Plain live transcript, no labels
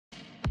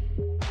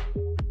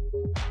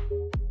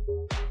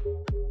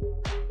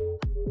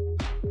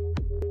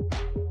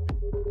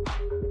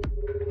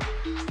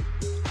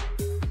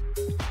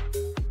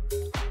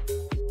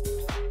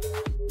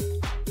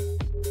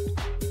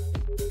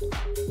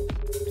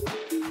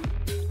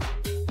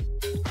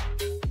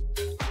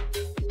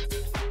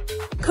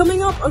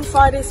Coming up on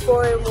Friday's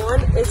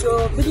 4-in-1 is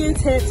your video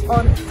tips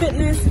on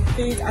fitness,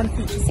 food and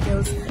future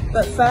skills.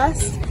 But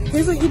first,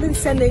 here's what you've been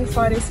sending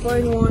Friday's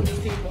 4-in-1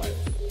 food-wise.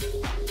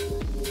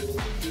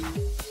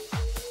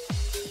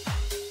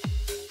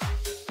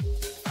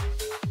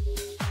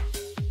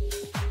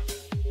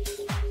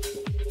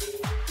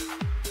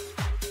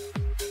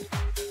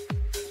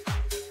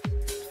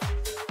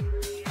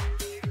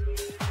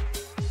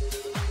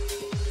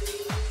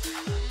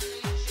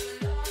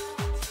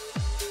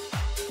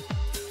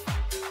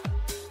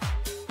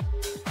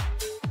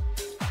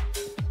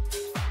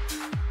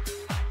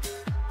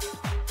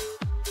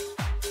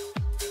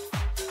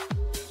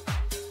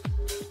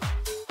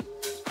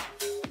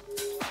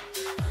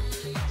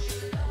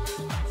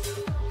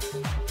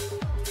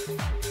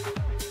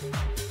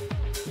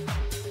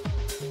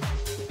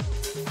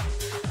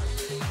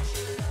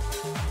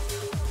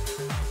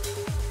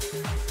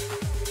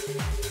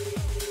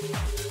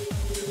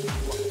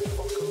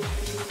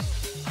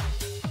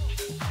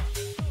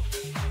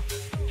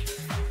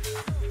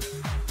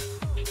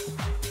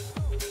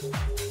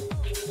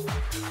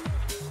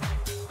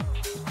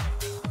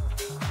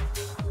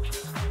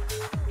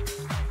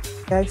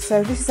 Okay,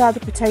 so this is how the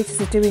potatoes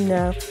are doing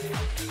now.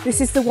 This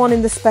is the one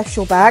in the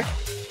special bag,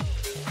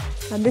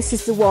 and this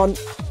is the one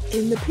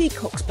in the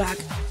peacock's bag.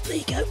 There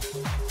you go,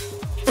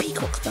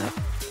 peacock's bag.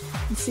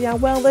 You see how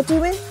well they're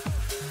doing?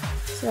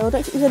 So I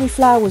don't think there's any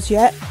flowers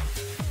yet,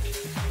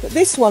 but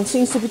this one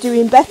seems to be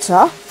doing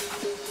better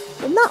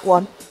than that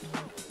one.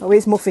 Oh,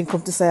 here's Muffin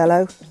come to say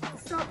hello.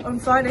 Stop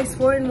on Friday's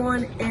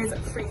 4-in-1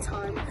 is free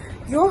time.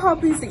 Your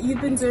hobbies that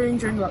you've been doing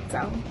during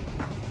lockdown.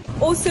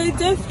 Also,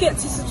 don't forget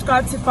to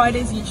subscribe to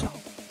Friday's YouTube.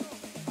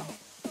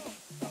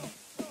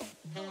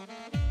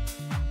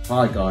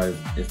 Hi guys,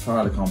 it's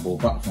Tyler Campbell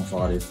back from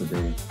Fridays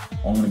today.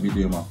 I'm going to be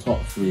doing my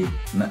top 3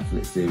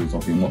 Netflix series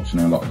I've been watching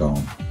in lockdown.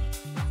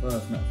 The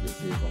first Netflix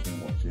series I've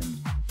been watching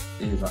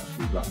is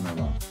actually Black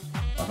Mirror.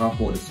 I have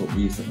brought this up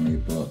recently,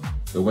 but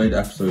the way the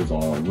episodes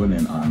are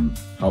running and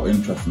how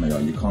interesting they are,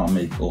 you can't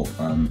make it up.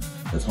 And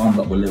the times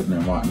that we're living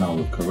in right now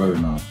with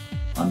Corona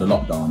and the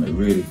lockdown, it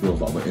really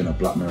feels like we're in a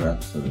Black Mirror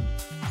episode.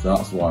 So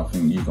that's why I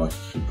think you guys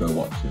should go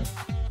watch it.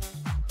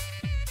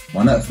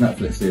 My next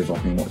Netflix series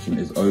I've been watching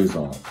is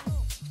Ozark.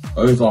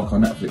 Ozark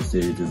on Netflix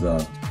series is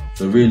a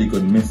really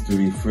good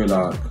mystery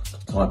thriller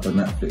type of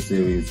Netflix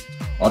series.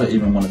 I don't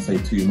even want to say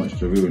too much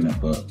to ruin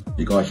it, but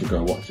you guys should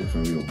go watch it for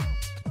real.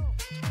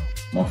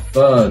 My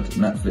third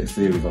Netflix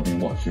series I've been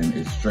watching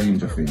is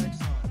Stranger Things.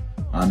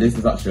 And this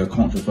is actually a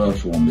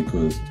controversial one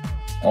because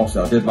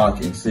obviously I did like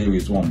it in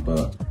series 1,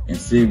 but in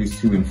series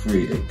 2 and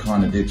 3 it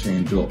kind of did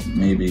change up.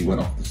 Maybe went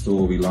off the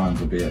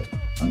storylines a bit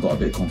and got a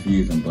bit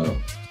confusing, but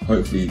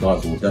hopefully you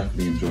guys will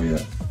definitely enjoy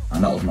it.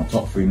 And that was my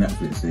top 3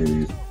 Netflix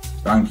series.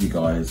 Thank you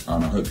guys,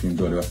 and I hope you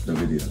enjoy the rest of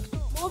the video.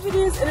 More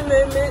videos in a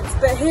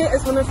moment, but here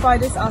is one of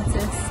Friday's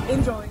artists.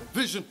 Enjoy.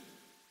 Vision.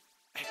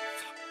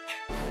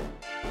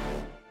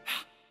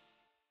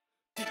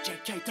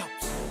 DJ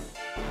K-Dubs.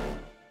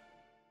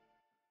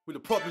 With a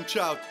problem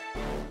child.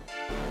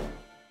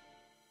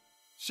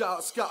 Shout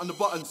out Scout on the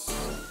buttons.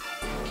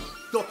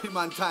 Dopey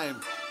man time.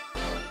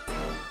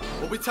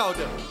 What we tell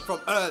them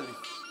from early.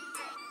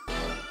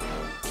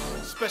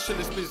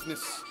 Specialist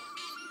business.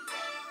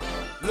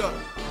 Look.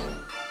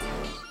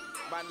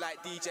 Man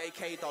like DJ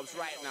K-Dubs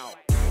right now.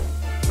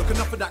 Look,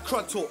 enough of that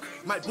crud talk.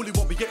 Might bully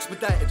won't be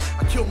expedited.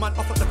 I kill man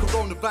off at the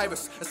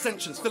coronavirus.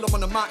 Ascension, still I'm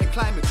on the mountain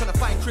climbing. Trying to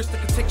find Chris that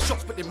can take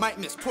shots but they might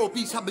miss. Pro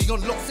B's have me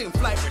on lock saying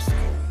flight risk.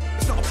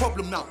 It's not a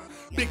problem now.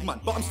 Big man,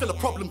 but I'm still a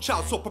problem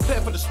child, so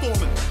prepare for the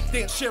storming.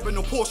 They ain't sharing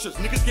no Porsches,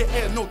 niggas get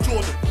air, no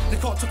Jordan. They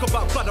can't talk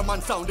about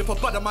Butterman sound. If a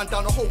Butterman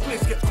down, the whole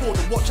place gets called.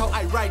 And watch how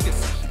I ride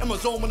this. In my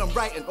zone when I'm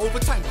writing,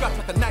 overtime grab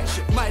like a night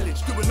shift.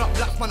 Mileage, doing up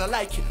laps, man, I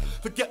like it.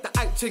 Forget the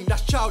acting,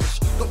 that's childish.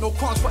 Got no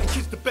crowns, putting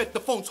kids to bed. The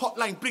phone's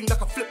hotline, bling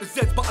like I flip the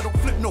Zeds, but I don't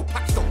flip no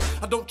packs though.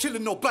 I don't chill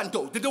in no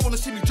bando. They don't wanna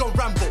see me John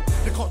Rambo.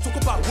 They can't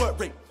talk about work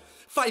rate.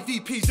 5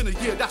 EPs in a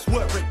year, that's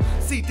work rate.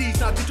 CDs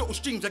now, digital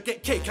streams, I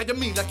get cake. How you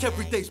mean, like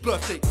every day's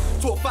birthday?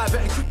 Talk 5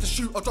 and quick to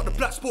shoot. I drop the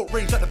black sport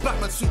range like the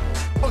Batman suit.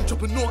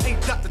 Entrepreneur ain't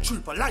that the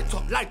truth. I light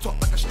up like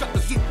I strap the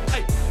zoo.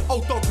 Hey,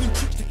 old dog, new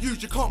tricks to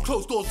use. You can't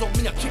close doors on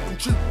me, I keep them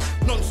true.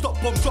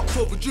 Non-stop bomb drops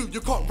overdue. You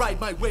can't ride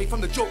my way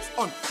from the jokes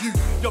on you.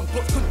 Young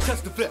bots couldn't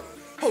test the vet.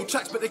 Whole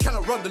tracks, but they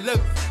cannot run the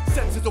length.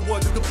 Sense is the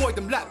word of the boy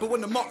them lap, but when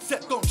the mark's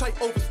set, don't try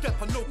overstep.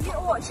 I know. You're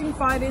watching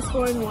Friday's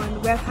 4-in-1.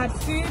 We've had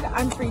food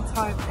and free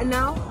time, and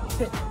now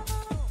fitness.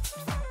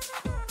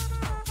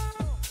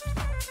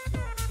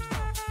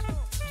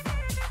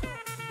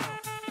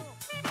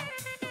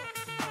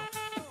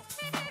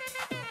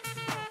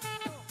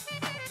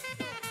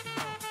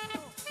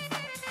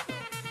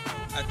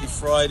 At the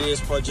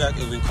Fridays project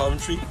in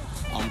Coventry,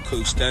 I'm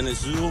Coach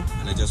Dennis Zul,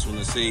 and I just want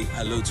to say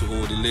hello to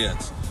all the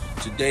lads.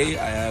 Today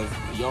I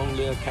have a young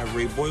lad,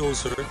 Cabaret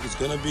Boyles here, who's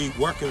going to be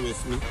working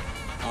with me,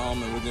 and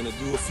we're going to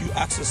do a few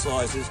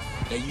exercises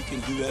that you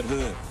can do at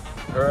home.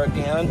 Here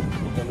again,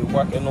 we're going to be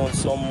working on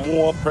some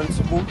more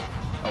principle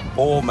of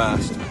ball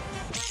mastery.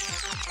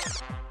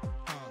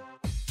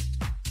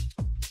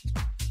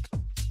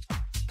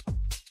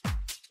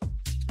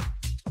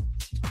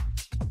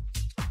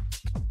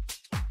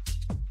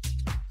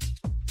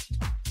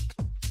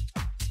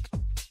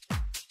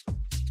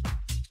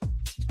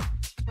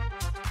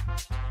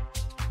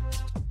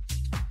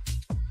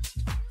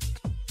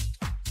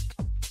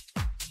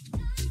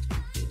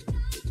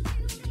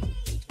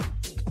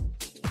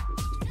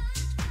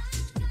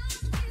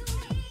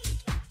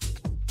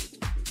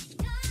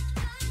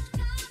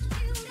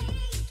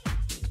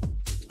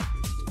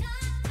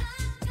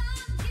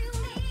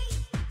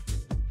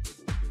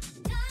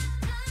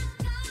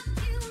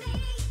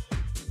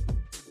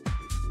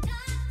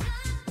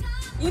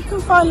 You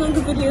can find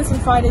longer videos on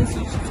Friday's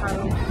YouTube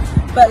channel.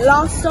 But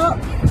last up,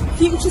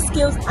 future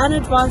skills and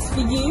advice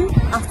for you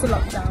after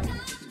lockdown.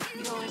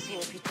 You always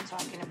hear people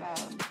talking about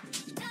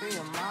free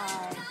your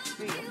mind,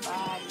 free your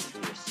body,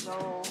 free your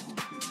soul.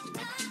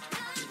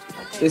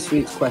 This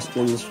week's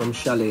question is from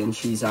Shelley, and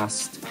she's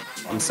asked,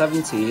 I'm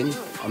 17,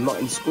 I'm not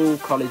in school,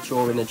 college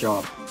or in a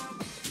job.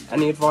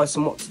 Any advice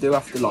on what to do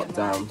after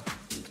lockdown?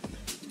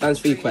 Thanks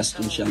for your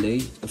question, Shelley.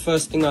 The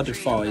first thing I'd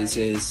advise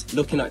is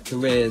looking at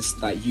careers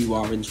that you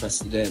are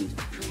interested in.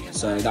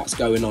 So that's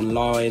going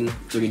online,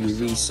 doing your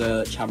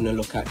research, having a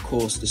look at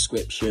course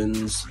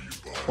descriptions,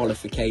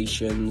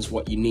 qualifications,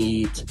 what you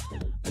need,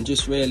 and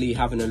just really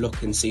having a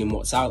look and seeing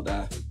what's out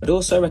there. I'd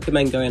also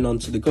recommend going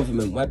onto the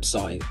government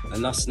website,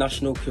 and that's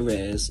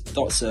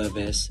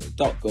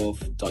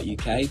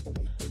nationalcareers.service.gov.uk,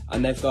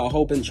 and they've got a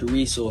whole bunch of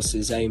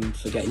resources aimed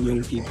for getting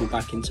young people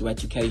back into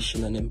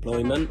education and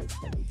employment.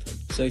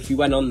 So if you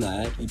went on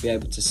there, you'd be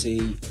able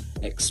to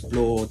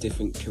explore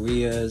different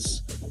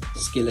careers,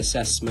 skill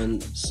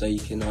assessment, so you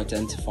can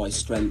identify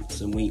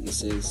strengths and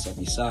weaknesses of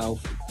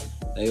yourself.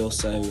 They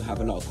also have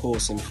a lot of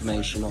course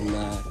information on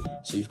there,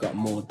 so you've got a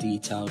more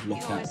detailed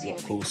look at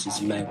what courses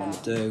you may want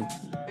to do.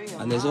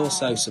 And there's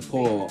also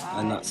support,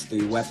 and that's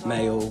through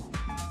webmail,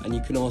 and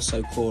you can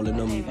also call a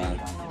number,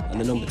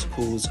 and the number to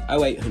call is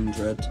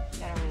 0800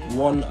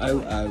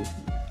 100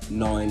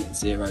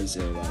 900.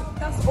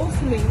 That's all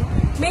for me.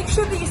 Make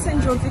sure that you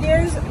send your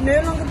videos no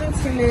longer than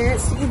 2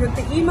 minutes to either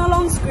the email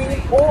on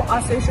screen or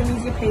our social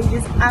media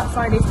pages at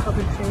Fridays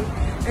Coventry,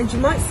 and you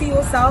might see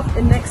yourself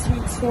in next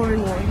week's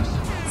 4-in-1.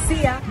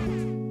 See ya! I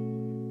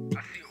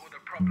see all the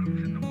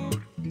problems in the world.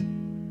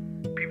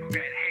 People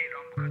getting hated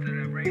on because of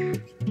their race,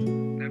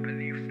 their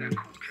beliefs, their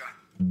culture.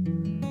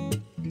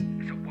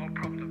 It's a world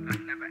problem that's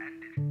never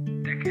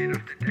ended, decade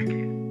after decade.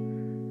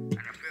 And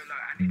I feel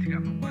like I need to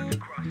get my words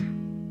across.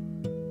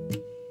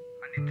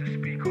 I need to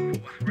speak up for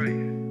what's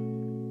right.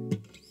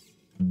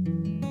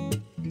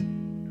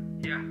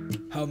 Yeah.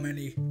 How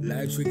many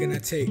lives we gonna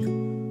take?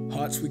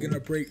 Hearts we gonna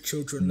break,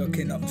 children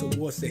looking up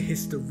towards the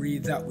history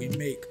that we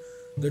make.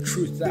 The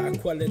truth that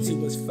equality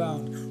was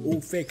found,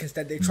 all fake,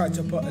 instead they try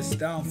to put us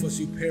down for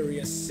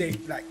superior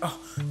sake. Like,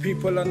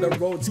 people on the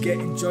roads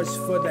getting judged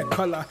for their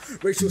colour,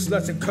 racial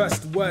slurs and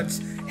cursed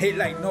words, hate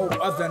like no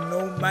other,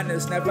 no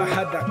manners, never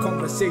had that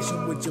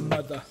conversation with your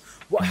mother.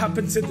 What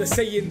happened to the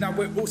saying that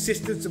we're all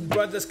sisters and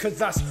brothers, cause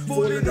that's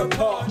falling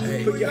apart?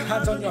 Put your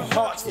hands on your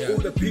hearts for all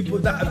the people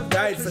that have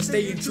died for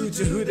staying true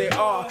to who they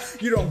are.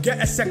 You don't get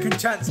a second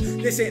chance,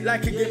 this ain't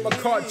like a game of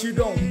cards. You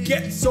don't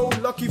get so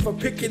lucky for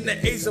picking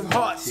the ace of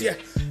hearts. Yeah,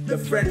 the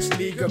French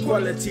League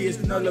equality is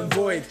null and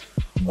void.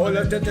 All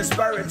of the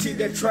disparity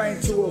they're trying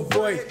to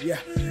avoid. Yeah,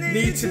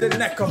 knee to the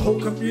neck, a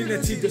whole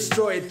community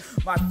destroyed.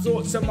 My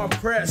thoughts and my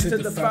prayers to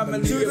the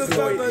family of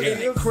Floyd. Ain't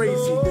it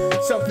crazy?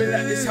 Something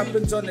like this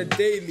happens on a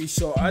daily.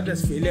 Sure,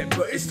 others feel it,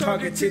 but it's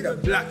targeted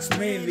at blacks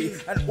mainly.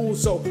 And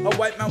also, a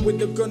white man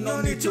with a gun,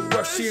 no need to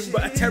rush in.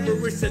 But a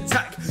terrorist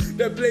attack,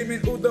 they're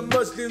blaming all the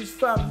Muslims,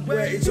 fam.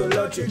 Where is your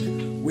logic?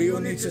 We all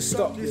need to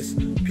stop this.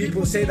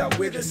 People say that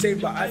we're the same,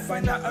 but I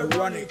find that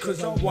ironic.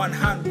 Cause on one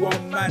hand,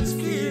 one man's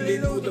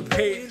feeling all the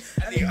pain,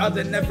 and the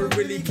other never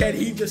really cared,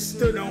 he just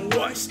stood and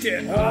watched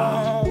it.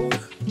 Oh,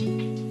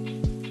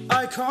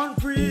 I can't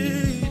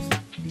breathe.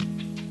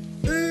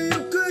 You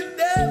could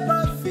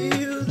never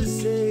feel the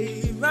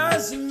same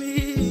as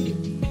me.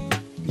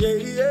 Yeah,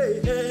 yeah,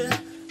 yeah.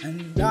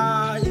 And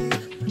I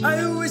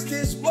wish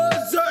this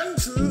wasn't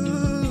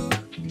true.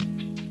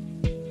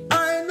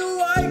 I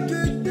knew I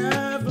could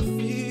never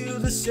feel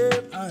the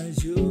same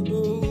as you.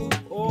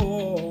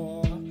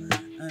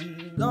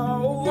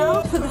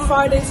 Now for the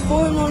Fridays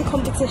 4-in-1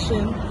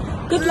 competition.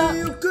 Good luck.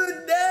 You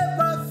could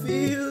never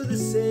feel the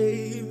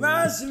same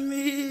as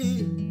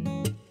me.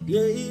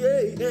 Yeah,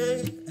 yeah,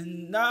 yeah.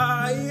 And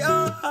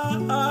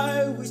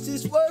I wish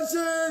this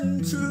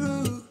wasn't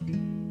true.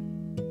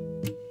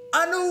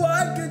 I know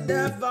I could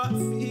never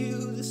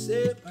feel the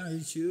same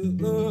as you.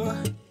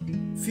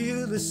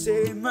 Feel the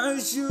same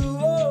as you.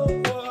 Oh,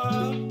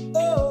 oh,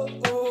 oh,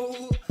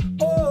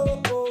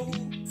 oh, oh.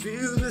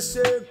 Feel the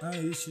same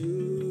as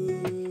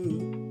you.